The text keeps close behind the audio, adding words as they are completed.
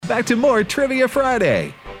back to more Trivia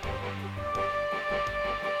Friday.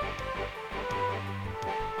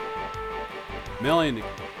 Million.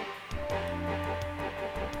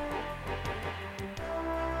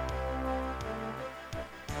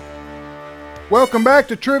 Welcome back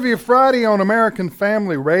to Trivia Friday on American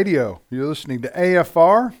Family Radio. You're listening to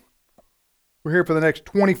AFR. We're here for the next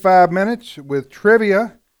 25 minutes with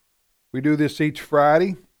trivia. We do this each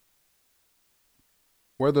Friday,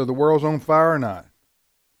 whether the world's on fire or not.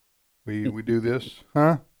 We do this,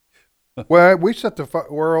 huh? Well, we set the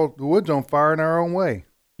woods on fire in our own way.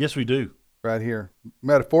 Yes, we do. Right here,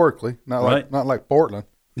 metaphorically, not like Portland,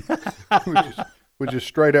 which is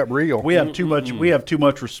straight up real. We have too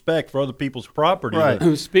much respect for other people's property. Right.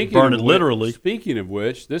 Burn it literally. Speaking of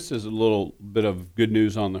which, this is a little bit of good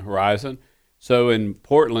news on the horizon. So in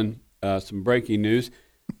Portland, some breaking news: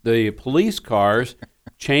 the police cars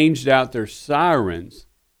changed out their sirens,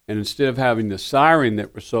 and instead of having the siren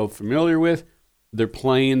that we're so familiar with, they're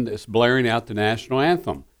playing this, blaring out the national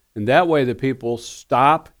anthem. And that way the people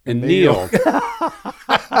stop and kneel.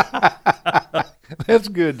 That's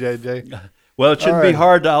good, JJ. Well, it shouldn't be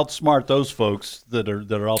hard to outsmart those folks that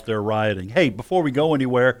are out there rioting. Hey, before we go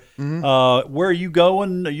anywhere, where are you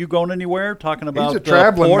going? Are you going anywhere? Talking about He's a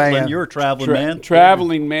traveling Portland. man. You're a traveling man.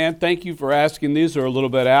 Traveling man. Thank you for asking. These are a little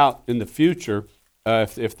bit out in the future,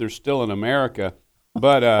 if they're still in America.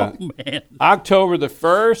 But October the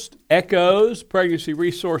 1st, Echoes Pregnancy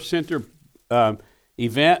Resource Center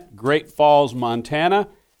event, Great Falls, Montana.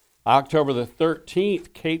 October the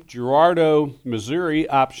 13th, Cape Girardeau, Missouri,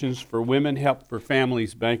 Options for Women, Help for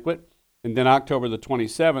Families banquet. And then October the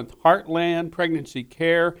 27th, Heartland Pregnancy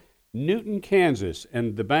Care, Newton, Kansas.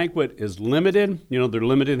 And the banquet is limited. You know, they're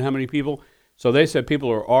limited in how many people. So they said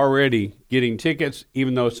people are already getting tickets,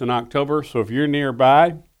 even though it's in October. So if you're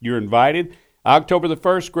nearby, you're invited. October the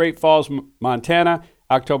 1st, Great Falls, Montana.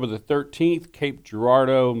 October the 13th, Cape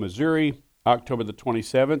Girardeau, Missouri. October the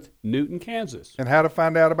 27th, Newton, Kansas. And how to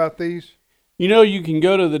find out about these? You know, you can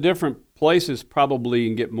go to the different places probably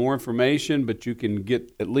and get more information, but you can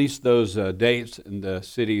get at least those dates and the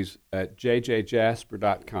cities at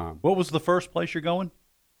jjjasper.com. What was the first place you're going?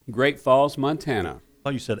 Great Falls, Montana. I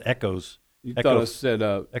thought you said Echoes. You thought I said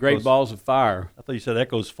Great Balls of Fire. I thought you said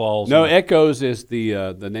Echoes Falls. No, Echoes is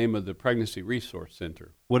the name of the Pregnancy Resource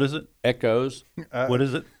Center. What is it? Echoes. What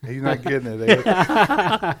is it? He's not getting it, Ed.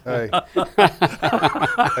 Hey,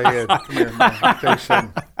 Ed, come here, man. I'll tell you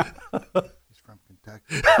something. He's from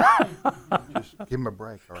Kentucky. Just give him a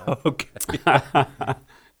break, all right? Okay.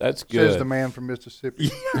 That's good. Says the man from Mississippi.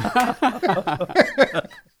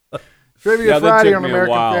 Trivia Friday on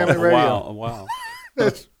American Family Radio. A while.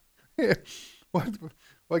 That's, yeah.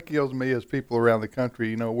 What kills me is people around the country.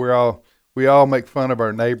 You know, we all make fun of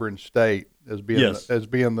our neighboring state as being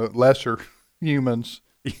the lesser humans.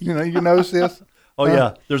 You know, you notice this? Oh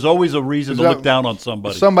yeah, there's always a reason to look down on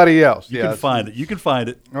somebody. Somebody else. You can find it. You can find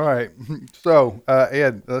it. All right. So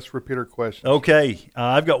Ed, let's repeat our question. Okay,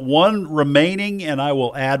 I've got one remaining, and I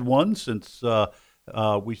will add one since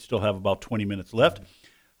we still have about 20 minutes left.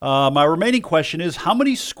 My remaining question is: how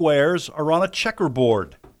many squares are on a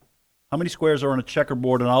checkerboard? How many squares are on a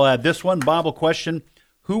checkerboard? And I'll add this one, Bible question.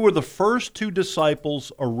 Who were the first two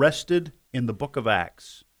disciples arrested in the book of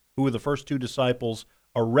Acts? Who were the first two disciples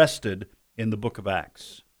arrested in the book of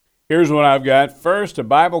Acts? Here's what I've got. First, a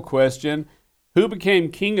Bible question. Who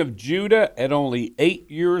became king of Judah at only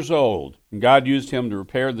 8 years old? And God used him to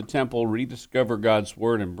repair the temple, rediscover God's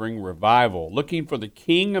word, and bring revival. Looking for the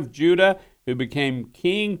king of Judah who became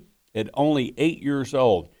king at only 8 years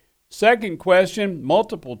old. Second question,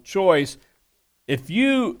 multiple choice. If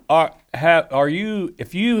you are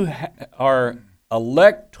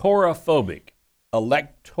electorophobic,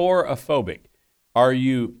 are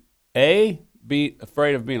you A, be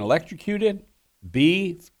afraid of being electrocuted,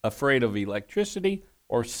 B, afraid of electricity,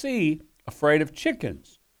 or C, afraid of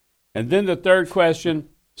chickens? And then the third question,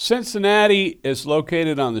 Cincinnati is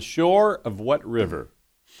located on the shore of what river?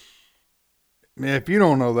 Man, if you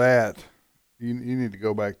don't know that, you need to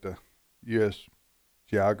go back to U.S.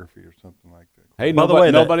 geography or something like that. Hey, by the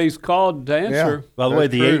way, nobody's called to answer. Yeah, by the way,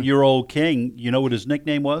 the 8-year-old king, you know what his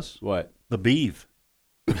nickname was? What? The Beav.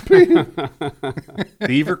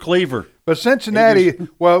 Beaver Cleaver. But Cincinnati,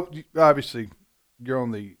 well, obviously,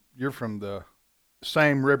 you're from the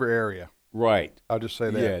same river area. Right. I'll just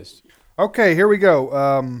say that. Yes. Okay, here we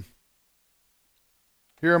go.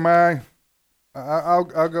 Here am I.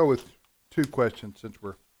 I'll go with two questions since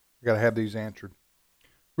we got to have these answered.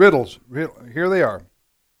 Riddles. Here they are.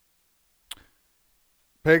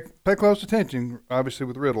 Pay close attention, obviously,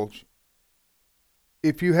 with riddles.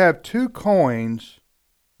 If you have two coins,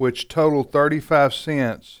 which total 35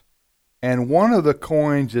 cents, and one of the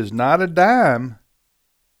coins is not a dime,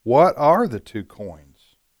 what are the two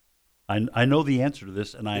coins? I know the answer to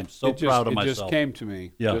this, and I am so proud of myself. It just came to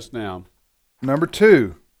me just now. Number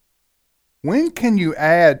 2, when can you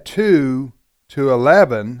add 2 to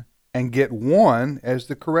 11 and get 1 as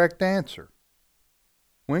the correct answer?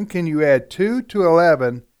 When can you add 2 to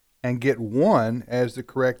 11 and get 1 as the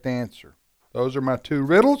correct answer? Those are my two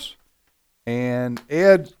riddles, and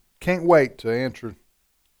Ed can't wait to answer,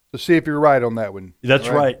 to see if you're right on that one. That's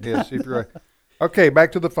right. Yeah, see if you're right. Okay,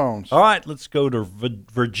 back to the phones. All right, let's go to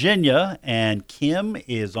Virginia, and Kim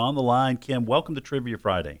is on the line. Kim, welcome to Trivia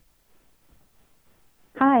Friday.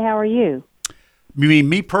 Hi, how are you? You mean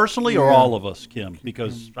me personally or Yeah. all of us, Kim?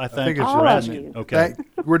 Because I think thank you it's for all of asking. you. Okay.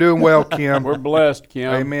 We're doing well, Kim. We're blessed,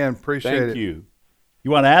 Kim. Amen. Appreciate it. Thank you. You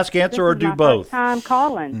want to ask, answer, or This is do my both? First time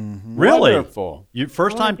calling. Really? Wonderful. You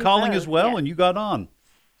first time I'll do calling both, as well, yeah. and you got on.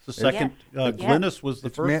 The second, Yes. Glynis was the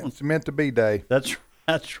It's first meant, one. it's meant to be day. That's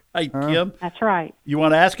right, Kim. That's right. You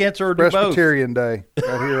want to ask, answer, or do both? Presbyterian Day,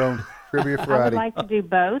 right here on Trivia I would Friday. like to do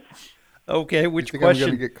both. Okay, which Think I'm going to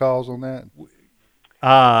question? get calls on that?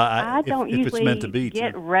 I don't if usually it's meant to be.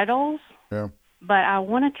 get Tim. riddles, Yeah. but I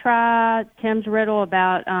want to try Tim's riddle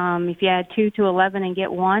about if you add 2 to 11 and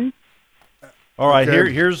get 1. All right,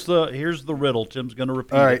 Okay. here's the riddle. Tim's going to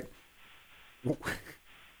repeat All right. it.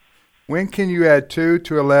 When can you add 2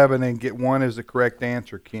 to 11 and get 1 as the correct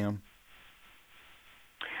answer, Kim?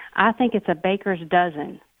 I think it's a baker's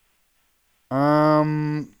dozen.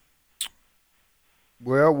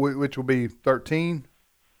 Well, which will be 13.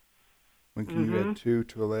 When can you add 2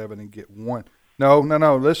 to 11 and get 1? No.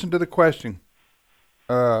 Listen to the question.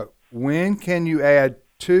 When can you add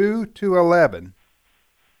 2 to 11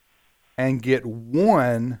 and get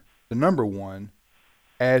 1, the number 1,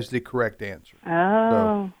 as the correct answer?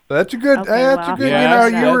 Oh. So that's a good. Okay, that's a well, good. Yeah,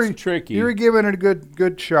 you that's were tricky. You were giving it a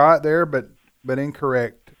good shot there, but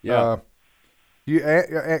incorrect. Yeah.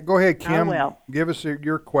 Go ahead, Kim. will. Give us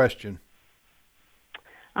your question.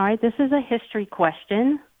 All right, this is a history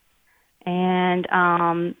question, and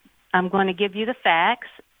I'm going to give you the facts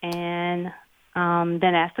and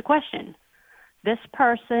then ask the question. This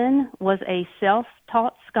person was a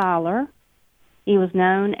self-taught scholar. He was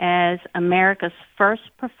known as America's first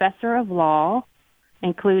professor of law,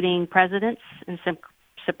 including presidents and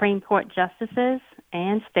Supreme Court justices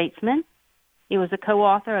and statesmen. He was a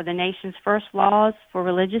co-author of the nation's first laws for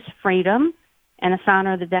religious freedom and a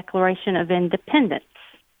signer of the Declaration of Independence.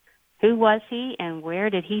 Who was he, and where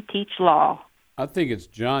did he teach law? I think it's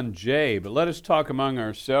John Jay, but let us talk among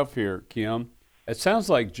ourselves here, Kim. It sounds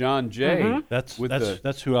like John Jay. That's with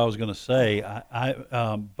that's who I was going to say.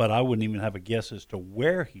 But I wouldn't even have a guess as to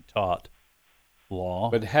where he taught law.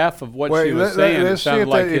 But half of what Wait, she was saying, it let's see sounded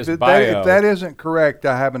like his bio. if that isn't correct,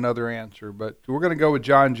 I have another answer. But we're going to go with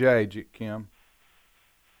John Jay, Kim.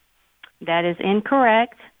 That is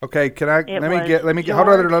incorrect. Okay, can I? It Let me was get. Hold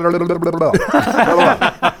George. on. Hold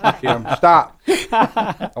on. Kim, stop.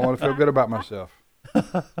 I want to feel good about myself.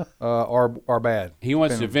 Or bad. He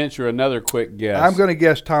wants to venture another quick guess. I'm going to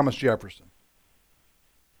guess Thomas Jefferson.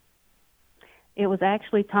 It was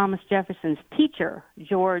actually Thomas Jefferson's teacher,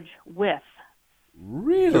 George Wythe.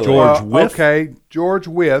 Really? George Wythe? Okay, George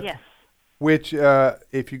Wythe. Yes. Which,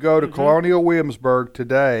 if you go to Colonial Williamsburg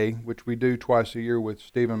today, which we do twice a year with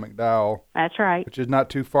Stephen McDowell, That's right. which is not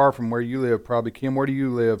too far from where you live, probably. Kim, where do you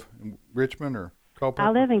live? In Richmond or Culpeper? I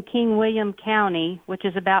live in King William County, which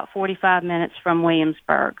is about 45 minutes from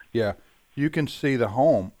Williamsburg. Yeah, you can see the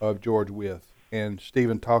home of George Wythe, and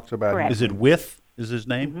Stephen talks about Correct. him. Is it Wythe? Is his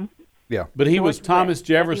name? Yeah. But he was George Thomas Wythe,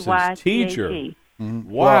 Jefferson's W-Y-T-H-E. teacher.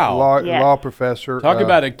 Wow. Yes. Law professor. Talk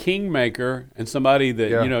about a kingmaker and somebody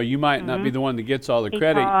that, Yeah. you might not be the one that gets all the He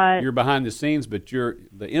credit. taught- You're behind the scenes, but you're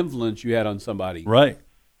the influence you had on somebody. Right.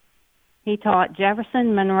 He taught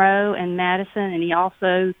Jefferson, Monroe, and Madison, and he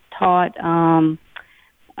also taught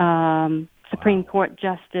Supreme Court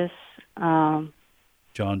Justice John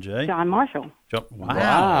Jay. John Marshall. Wow.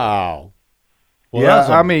 Wow. Well, yeah, that's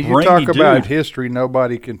a I mean, you brainy talk about dude. history.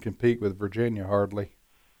 Nobody can compete with Virginia hardly.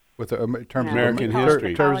 With in terms of American We call it history.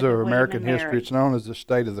 In the terms College of William American and history, Mary. it's known as the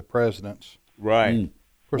state of the presidents. Right. Of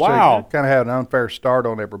course, Wow. they kind of had an unfair start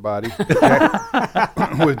on everybody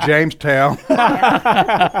with Jamestown,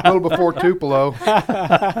 a little before Tupelo.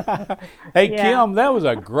 Hey, Yeah. Kim, that was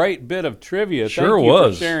a great bit of trivia. Sure Thank you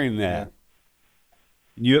was. for sharing that.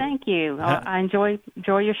 You Thank you. I enjoy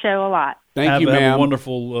your show a lot. Thank have, you, have a ma'am.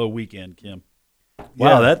 wonderful weekend, Kim.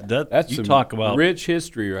 Wow, Yeah. that's some you talk about rich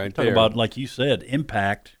history right talk there. about, like you said,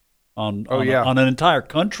 impact on yeah. on an entire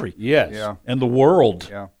country Yes. Yeah. and the world.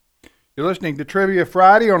 Yeah. You're listening to Trivia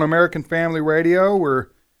Friday on American Family Radio. We're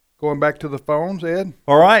Going back to the phones, Ed.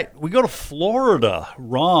 All right, we go to Florida.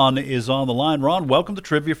 Ron is on the line. Ron, welcome to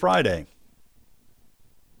Trivia Friday.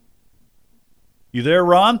 You there,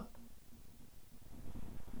 Ron?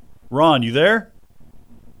 Ron, you there?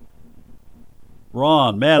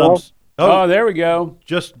 Ron, man, Hello? Oh, there we go.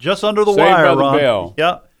 just under the Saved wire, by the Ron. bell.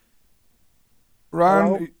 Yeah.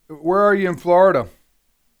 Ron, where are you in Florida?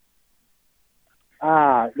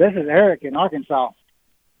 This is Eric in Arkansas.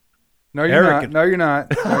 No, you're Eric. not. No, you're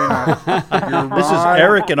not. No, you're not. You're This is Ron.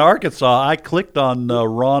 Eric in Arkansas. I clicked on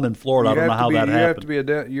Ron in Florida. I don't know how that You have happened. to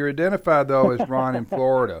be. You're identified though as Ron in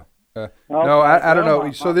Florida. No, Okay. I don't know.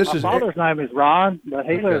 Well, So this my is father's name is Ron, but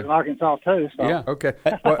he lives in Arkansas too. So. Yeah. okay.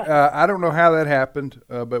 Well, I don't know how that happened,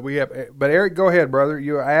 but we have. But Eric, go ahead, brother.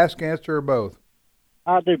 You ask, answer, or both.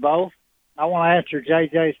 I'll do both. I want to answer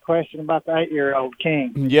JJ's question about the 8-year-old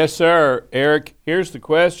king. Yes, sir. Eric, here's the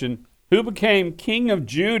question. Who became king of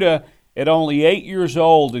Judah at only 8 years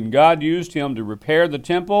old, and God used him to repair the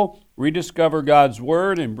temple, rediscover God's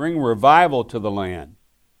word, and bring revival to the land?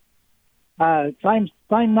 Same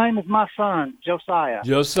name as my son, Josiah.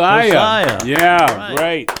 Josiah. Yeah, Right.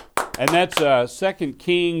 great. And that's 2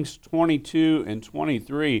 Kings 22 and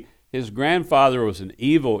 23. His grandfather was an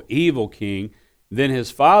evil, evil king. Then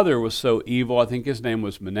his father was so evil, I think his name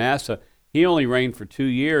was Manasseh. He only reigned for 2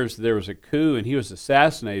 years. There was a coup, and he was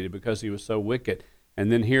assassinated because he was so wicked.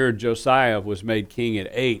 And then here Josiah was made king at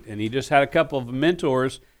 8, and he just had a couple of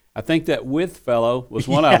mentors. I think that With fellow was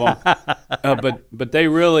one of them, but they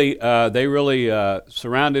really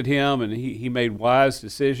surrounded him, and he made wise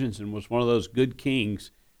decisions and was one of those good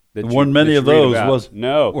kings. That There weren't many that of read those, about. was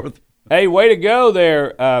No. worth- Hey, way to go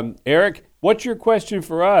there, Eric. What's your question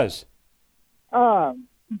for us?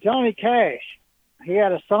 Johnny Cash, he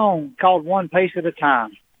had a song called One Piece at a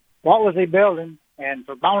Time. What was he building? And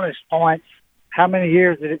for bonus points, how many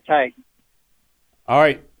years did it take? All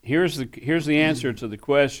right, here's the answer to the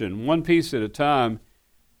question. One piece at a time.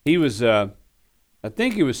 He was, I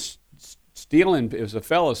think he was stealing. It was a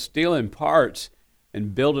fellow stealing parts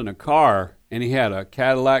and building a car, and he had a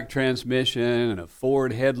Cadillac transmission and a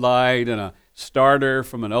Ford headlight and a starter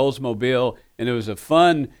from an Oldsmobile, and it was a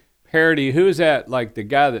fun parody. Who is that? Like the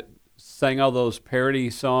guy that sang all those parody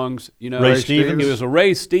songs? You know, Ray Stevens? It was a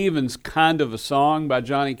Ray Stevens kind of a song by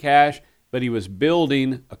Johnny Cash, but he was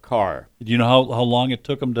building a car. Do you know how long it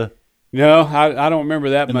took him to? No, I don't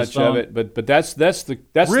remember that In the much song? of it, but that's the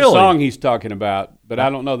Really? song he's talking about. But I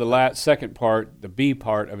don't know the second part, the B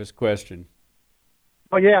part of his question.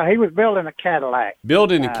 Well, yeah, he was building a Cadillac.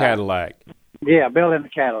 Building a Cadillac. Yeah, building a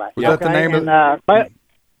Cadillac. Was that the name of- And,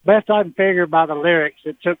 best I can figure by the lyrics,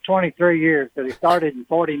 it took 23 years because he started in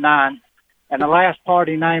 49, and the last part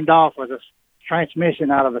he named off was a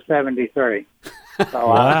transmission out of a 73. So,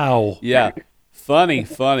 Wow. Yeah, funny.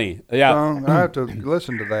 Yeah. I have to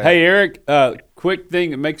listen to that. Hey, Eric, quick thing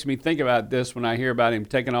that makes me think about this when I hear about him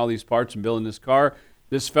taking all these parts and building this car.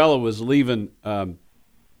 This fellow was leaving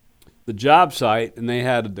the job site, and they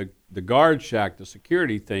had the guard shack, the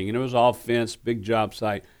security thing, and it was all fenced, big job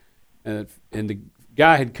site. And the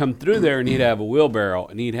guy had come through there, and he'd have a wheelbarrow,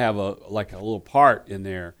 and he'd have a little part in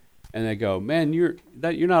there. And they go, man, you're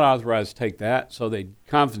not authorized to take that. So they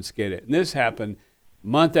confiscate it. And this happened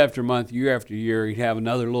month after month, year after year. He'd have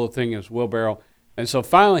another little thing in his wheelbarrow. And so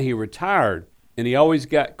finally he retired, and he always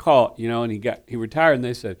got caught, and he retired, and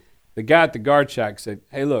they said, the guy at the guard shack said,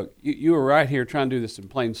 hey, look, you were right here trying to do this in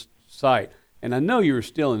plain sight, and I know you were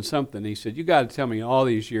stealing something. He said, you got to tell me all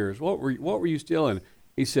these years, what were you stealing?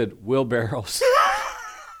 He said, wheelbarrows.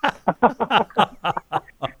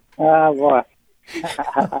 Oh, boy. And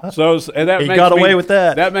that He makes got away me- with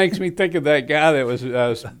that. That makes me think of that guy that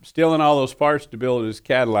was stealing all those parts to build his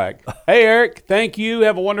Cadillac. Hey, Eric, thank you.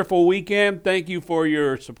 Have a wonderful weekend. Thank you for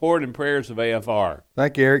your support and prayers of AFR.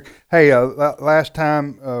 Thank you, Eric. Hey, last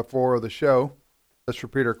time for the show, let's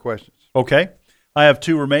repeat our questions. Okay. I have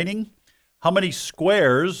 2 remaining. How many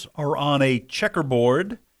squares are on a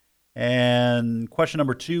checkerboard? And question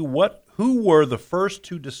number 2, who were the first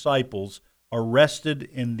 2 disciples arrested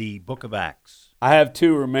in the book of Acts? I have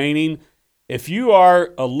 2 remaining. If you are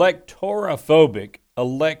electorophobic,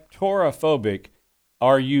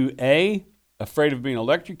 are you A, afraid of being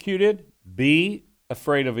electrocuted, B,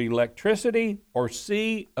 afraid of electricity, or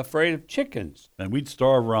C, afraid of chickens? And we'd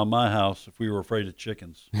starve around my house if we were afraid of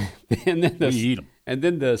chickens. And then We eat 'em. And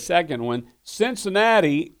then the second one,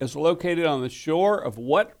 Cincinnati is located on the shore of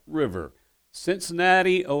what river?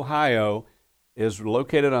 Cincinnati, Ohio is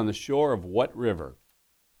located on the shore of what river?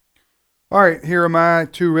 All right, here are my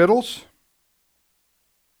 2 riddles.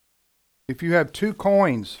 If you have 2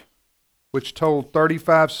 coins which total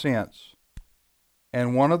 35 cents,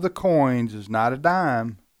 and one of the coins is not a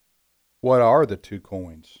dime, What are the two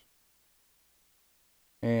coins?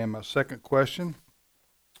 And my second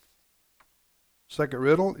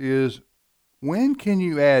riddle is, when can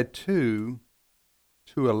you add 2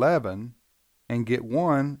 to 11 and get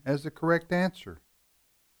 1 as the correct answer?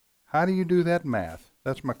 How do you do that math?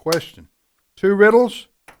 That's my question. 2 riddles,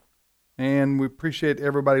 and we appreciate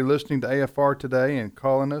everybody listening to AFR today and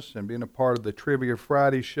calling us and being a part of the Trivia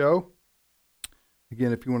Friday show.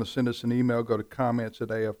 Again, if you want to send us an email, go to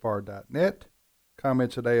comments@afr.net,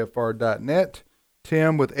 comments@afr.net.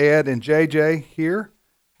 Tim with Ed and JJ here,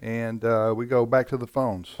 and we go back to the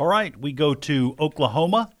phones. All right, we go to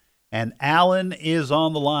Oklahoma, and Alan is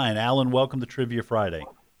on the line. Alan, welcome to Trivia Friday.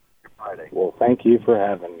 Well, thank you for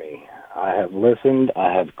having me. I have listened.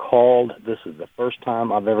 I have called. This is the first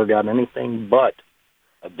time I've ever got anything but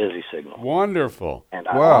a busy signal. Wonderful. And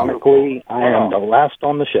Wow. ironically, I am the last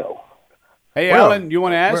on the show. Hey, Well, Alan, you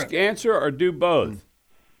want to answer, or do both?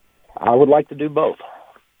 I would like to do both.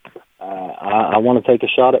 I want to take a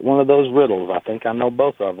shot at one of those riddles. I think I know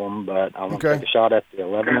both of them, but I want to take a shot at the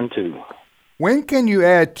 11 and 2. When can you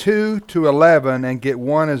add 2 to 11 and get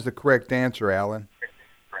 1 as the correct answer, Alan?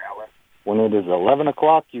 When it is 11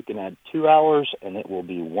 o'clock, you can add 2 hours, and it will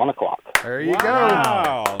be 1 o'clock. There you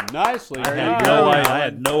Wow, nicely I done.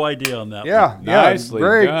 had no idea on that go. Yeah, one. Nicely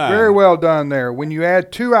very, done. very well done there. When you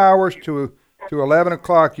add 2 hours to 11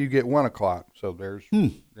 o'clock, you get 1 o'clock. So there's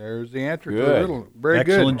the answer to the Good. riddle. Very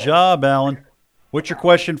Excellent good. job, Alan. What's your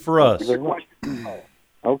question for us? Very much.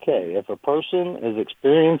 Okay, if a person is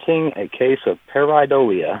experiencing a case of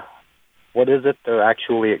pareidolia, what is it they're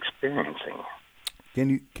actually experiencing?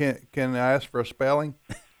 Can I ask for a spelling?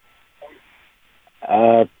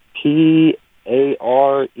 Pareidolia.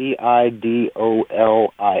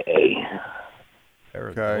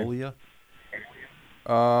 Pareidolia?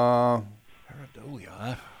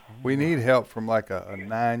 Pareidolia. We need help from like a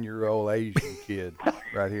 9-year-old Asian kid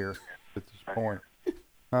right here at this point.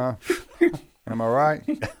 Huh? Am I right?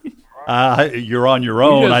 You're on your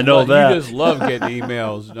own. I know that. You just love getting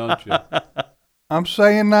emails, don't you? I'm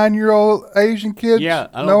saying 9-year-old Asian kids Yeah,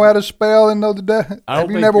 I don't- know how to spell and know the I don't Have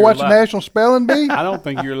you think never you're watched the allowed- National Spelling Bee? I don't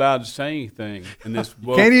think you're allowed to say anything in this.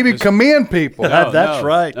 Well, Can't even this- commend people. That's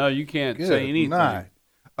right. No, you can't Good say anything. night.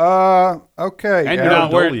 Okay. And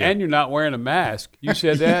Alan, you're not wearing a mask. You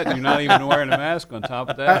said that. And you're not even wearing a mask on top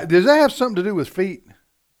of that. does that have something to do with feet?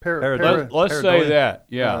 Let's say that.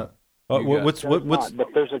 Yeah. You got What's Not, but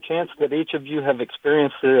there's a chance that each of you have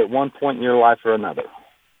experienced it at one point in your life or another.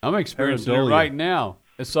 I'm experiencing it Pareidolia. right now.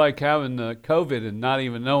 It's like having the COVID and not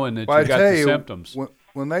even knowing that Well, I you got tell the you, symptoms.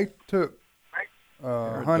 when they took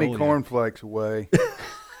honey Pareidolia. cornflakes away,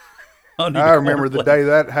 Honey I remember the cornflakes. day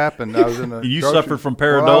that happened. I was in the You grocery- suffered from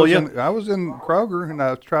Well, pareidolia? I was in Kroger and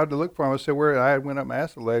I tried to look for them. I said, "Where?" I went up and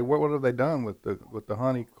asked the lady, "What have they done with the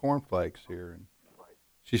honey cornflakes here?" And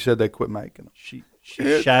she said they quit making them. She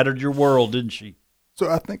shattered your world, didn't she? So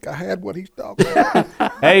I think I had what he's talking about.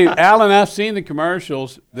 Hey, Alan, I've seen the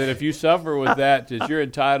commercials that if you suffer with that you're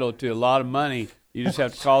entitled to a lot of money. You just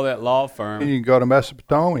have to call that law And firm. you can go to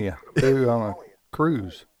Mesopotamia too on a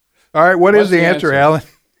cruise. All right, what is What's the the answer, answer? Alan?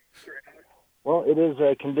 Well, it is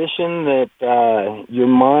a condition that your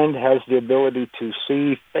mind has the ability to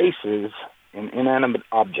see faces in inanimate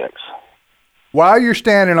objects. While you're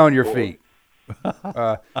standing on your feet.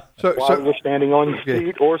 While you're standing on your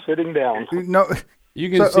feet or sitting down. No. You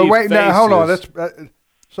can see wait, faces. now hold on.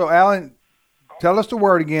 So, Alan, tell us the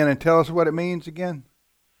word again and tell us what it means again.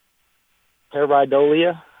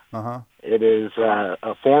 Pareidolia. Uh-huh. It is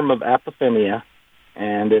a form of apophenia,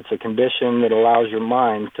 and it's a condition that allows your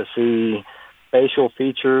mind to see facial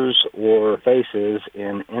features or faces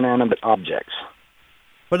in inanimate objects.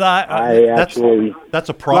 But that's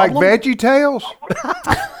a problem. Like Veggie Tales?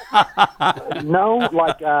 No,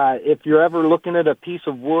 like if you're ever looking at a piece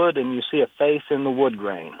of wood and you see a face in the wood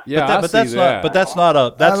grain. Yeah, But that's not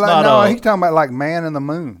a. He's talking about like Man in the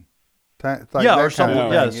Moon. Like Yeah, that or something- kind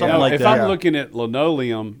of yeah, thing. something like if that. I'm looking at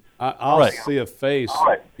linoleum, I'll Right. see a face.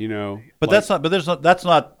 You know, But like-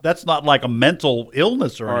 that's not like a mental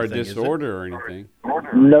illness or or a anything. is it? disorder or anything.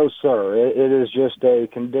 No, sir. It is just a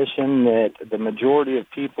condition that the majority of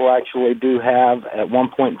people actually do have. At one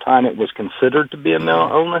point in time, it was considered to be a mental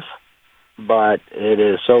illness, but it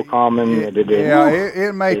is so common that it is. Yeah,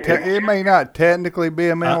 it may not technically be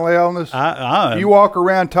a mental illness. I You walk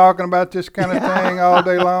around talking about this kind of thing all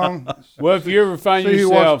day long. Well, if you ever find See who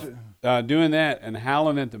wants yourself doing that and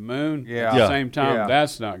howling at the moon at the Yeah. same time, Yeah.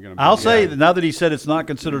 that's not going to be I'll good. say that now that he said it's not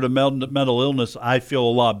considered a mental illness, I feel a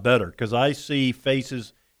lot better because I see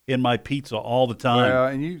faces in my pizza all the time. Well,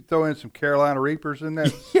 and you throw in some Carolina Reapers in that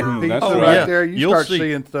pizza that's right right. there, you You'll start see.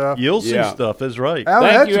 seeing stuff. You'll see Yeah. stuff. That's right. Alan,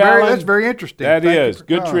 Thank that's you, very Alan. that's very interesting. That Thank you is for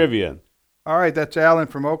good calling. trivia. All right, that's Alan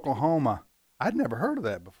from Oklahoma. I'd never heard of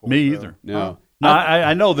that before. Me though. either. No. No,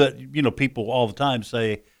 I know that people all the time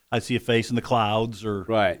say I see a face in the clouds, or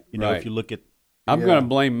Right, if right. you look at I'm Yeah. going to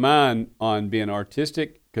blame mine on being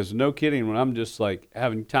artistic because no kidding, when I'm just like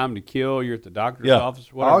having time to kill, you're at the doctor's Yeah.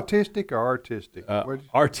 office, whatever. Autistic or artistic?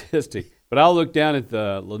 Artistic. But I'll look down at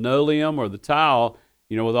the linoleum or the tile,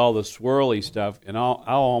 with all the swirly stuff, and I'll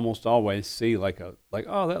almost always see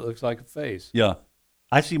oh, that looks like a face. yeah,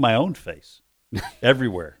 I see my own face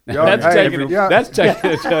everywhere. Y'all- That's hey, taking yeah. it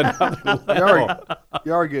to another level.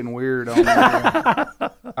 Y'all are getting weird on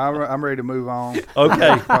that. I'm ready to move on.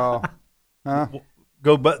 Okay. Huh?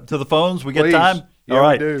 Go back to the phones. We get Please. time. Yeah, All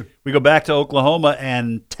right. we do. We go back to Oklahoma,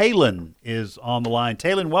 and Talon is on the line.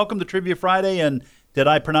 Talon, welcome to Trivia Friday. And did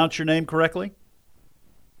I pronounce your name correctly?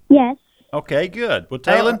 Yes. Okay, good. Well,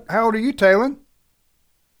 Talon, How old are you, Talon?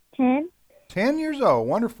 10. 10 years old.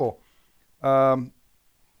 Wonderful. Well,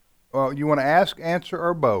 you want to ask, answer,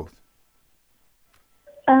 or both?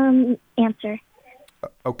 Answer.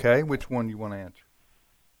 Okay. Which one do you want to answer?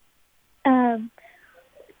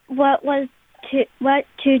 What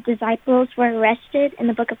two disciples were arrested in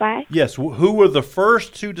the book of Acts? yes. Who were the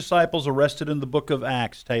first two disciples arrested in the book of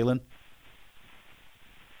Acts, Talon?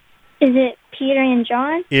 Is it Peter and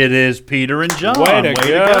John? It is Peter and John. Way to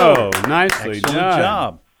go. Nicely Excellent done.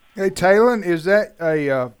 job. Hey, Talon, is that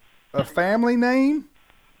a family name?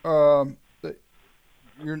 That's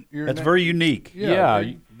very unique. Yeah,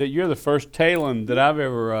 that you're the first Talon that I've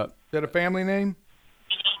ever. Is that a family name?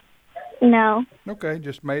 No. Okay,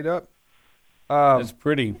 just made up. That's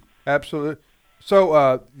pretty. Absolutely.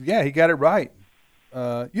 So, yeah, he got it right.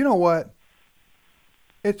 You know what?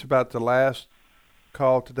 It's about the last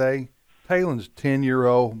call today. Talon's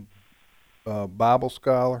 10-year-old Bible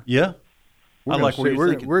scholar. Yeah. We're I gonna like what you're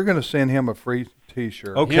thinking. We're going to send him a free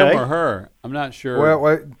T-shirt. Okay. Him or her? I'm not sure.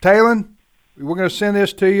 Well, Talon, we're going to send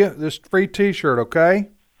this to you, this free T-shirt, okay?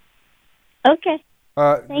 Okay.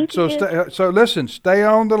 Thank you. So listen, stay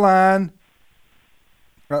on the line,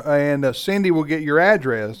 and Cindy will get your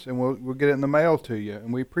address, and we'll get it in the mail to you.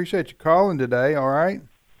 And we appreciate you calling today. All right?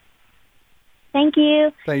 Thank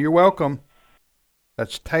you. You're welcome.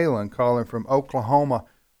 That's Talon calling from Oklahoma.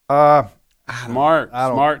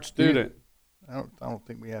 Smart student. I don't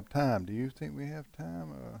think we have time. Do you think we have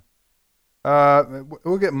time?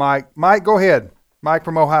 We'll get Mike. Mike, go ahead. Mike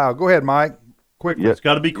from Ohio. Go ahead, Mike. Quickly. It's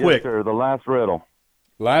got to be quick. Yes, sir. The last riddle.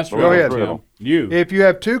 Last Go riddle, ahead. Tim. You. If you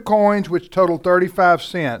have two coins which total 35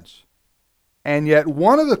 cents, and yet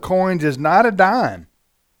one of the coins is not a dime,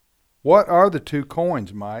 what are the two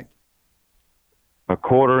coins, Mike? A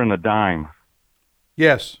quarter and a dime.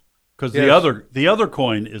 Yes. Because Yes. the other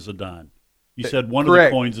coin is a dime. You said one Correct.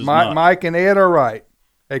 of the coins is Mike, not. Mike and Ed are right.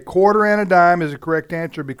 A quarter and a dime is the correct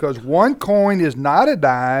answer because one coin is not a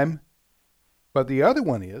dime, but the other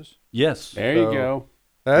one is. Yes. There you So- go.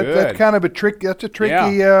 That's Good. kind of a trick. That's a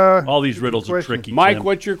tricky. All these riddles are question. tricky. Mike, Tim.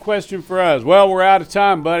 what's your question for us? Well, we're out of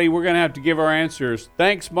time, buddy. We're going to have to give our answers.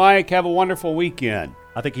 Thanks, Mike. Have a wonderful weekend.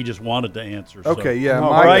 I think he just wanted to answer. Okay, yeah,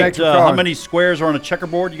 All Mike. All right. Thanks for How calling. many squares are on a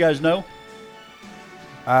checkerboard? You guys know?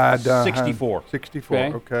 64. 64.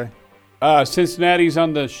 Okay. Okay. Cincinnati's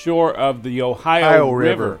on the shore of the Ohio Ohio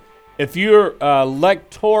River. River. If you're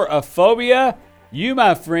lectorophobia, you,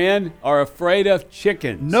 my friend, are afraid of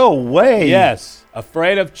chickens. No way. Yes,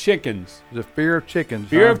 afraid of chickens. The fear of chickens.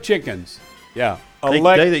 Fear huh? of chickens. Yeah. They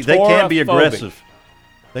can be Electorophobic. aggressive.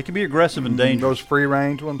 They can be aggressive and dangerous. Those free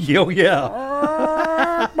range ones. Oh,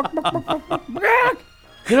 yeah.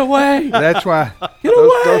 Get away. That's why Get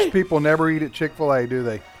away. those people never eat at Chick-fil-A, do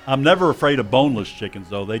they? I'm never afraid of boneless chickens,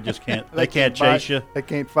 though. They just can't. They can't chase you. They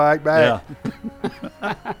can't fight back.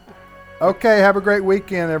 Yeah. Okay, have a great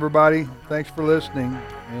weekend, everybody. Thanks for listening,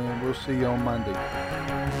 and we'll see you on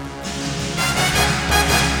Monday.